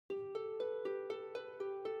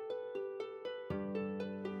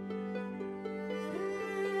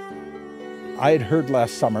I had heard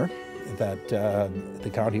last summer that the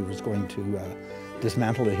county was going to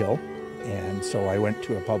dismantle the hill, and so I went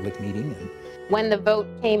to a public meeting. And when the vote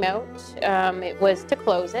came out, it was to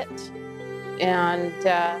close it, and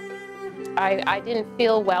I didn't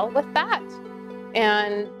feel well with that,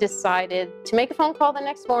 and decided to make a phone call the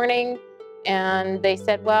next morning, and they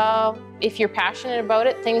said, well, if you're passionate about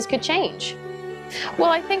it, things could change. Well,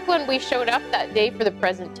 I think when we showed up that day for the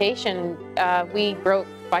presentation, we broke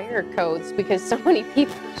fire codes because so many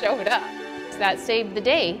people showed up. That saved the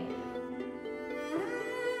day.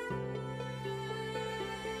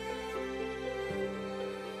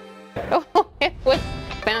 Oh, it was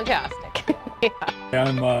fantastic. Yeah.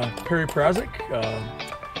 I'm Perry Prazik.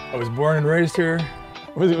 I was born and raised here.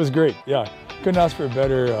 It was great, yeah. Couldn't ask for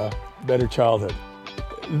a better childhood.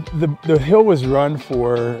 The hill was run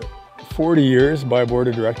for 40 years by a board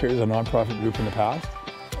of directors, a nonprofit group in the past.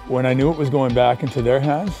 When I knew it was going back into their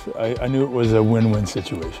hands, I knew it was a win-win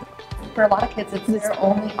situation. For a lot of kids, it's their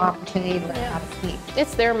only opportunity to learn how to ski.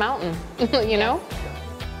 It's their mountain, you know?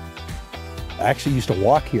 I actually used to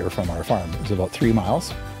walk here from our farm. It was about 3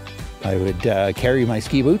 miles. I would carry my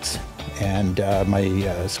ski boots, and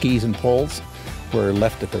my skis and poles were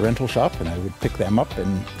left at the rental shop, and I would pick them up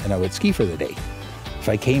and I would ski for the day. If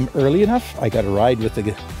I came early enough, I got a ride with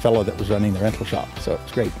the fellow that was running the rental shop, so it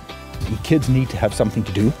was great. Kids need to have something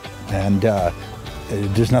to do, and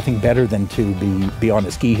there's nothing better than to be on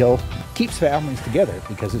a ski hill. It keeps families together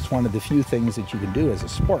because it's one of the few things that you can do as a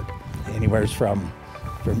sport, anywhere from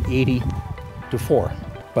 80 to 4.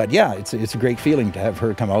 But yeah, it's a great feeling to have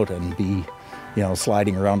her come out and be, you know,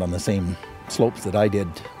 sliding around on the same slopes that I did,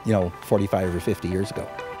 you know, 45 or 50 years ago.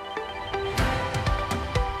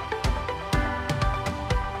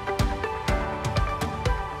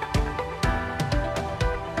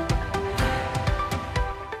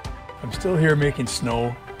 I'm still here making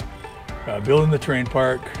snow, building the terrain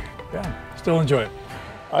park. Yeah, still enjoy it.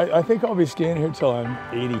 I think I'll be skiing here till I'm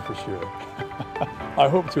 80 for sure. I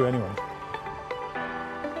hope to anyway.